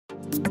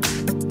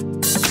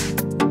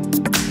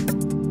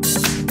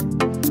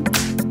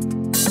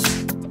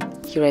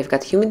Here I've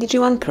got UMIDIGI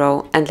One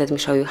Pro, and let me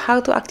show you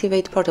how to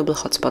activate portable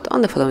hotspot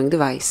on the following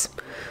device.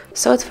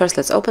 So at first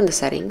let's open the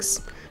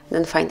settings,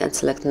 then find and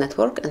select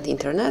network and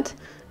internet,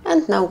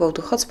 and now go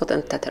to hotspot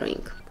and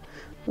tethering.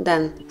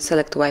 Then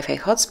select Wi-Fi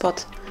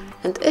hotspot,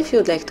 and if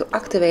you'd like to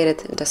activate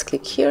it, just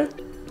click here,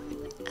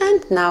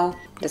 and now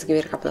just give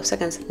it a couple of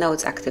seconds. Now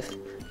it's active.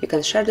 You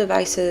can share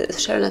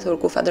devices, share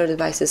network with other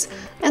devices,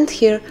 and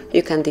here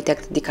you can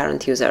detect the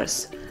current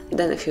users.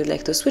 Then if you'd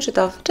like to switch it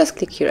off, just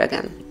click here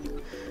again.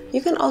 You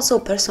can also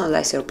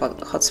personalize your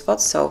hotspot,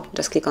 so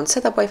just click on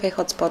Setup Wi-Fi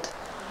Hotspot,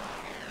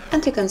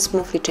 and you can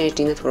smoothly change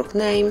the network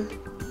name,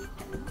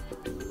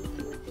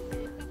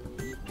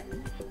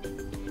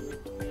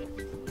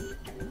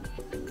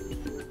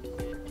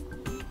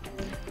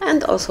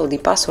 and also the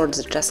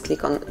passwords. Just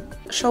click on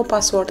Show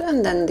Password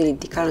and then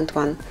delete the current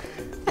one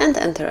and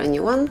enter a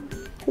new one.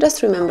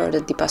 Just remember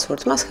that the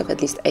password must have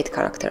at least 8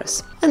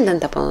 characters, and then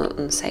tap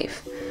on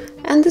Save.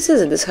 And this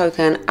is it. This is how you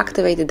can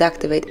activate,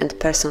 deactivate and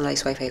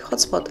personalize Wi-Fi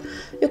hotspot.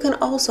 You can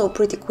also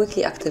pretty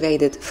quickly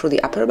activate it through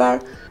the upper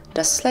bar.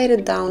 Just slide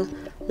it down,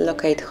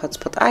 locate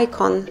hotspot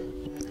icon,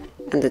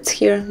 and it's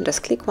here.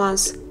 Just click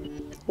once,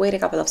 wait a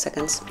couple of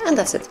seconds, and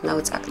that's it. Now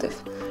it's active.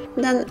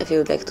 Then if you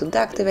would like to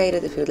deactivate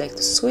it, if you would like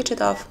to switch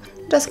it off,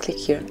 just click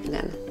here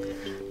again.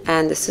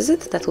 And this is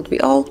it. That would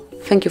be all.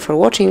 Thank you for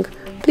watching.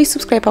 Please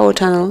subscribe our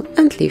channel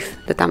and leave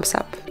the thumbs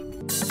up.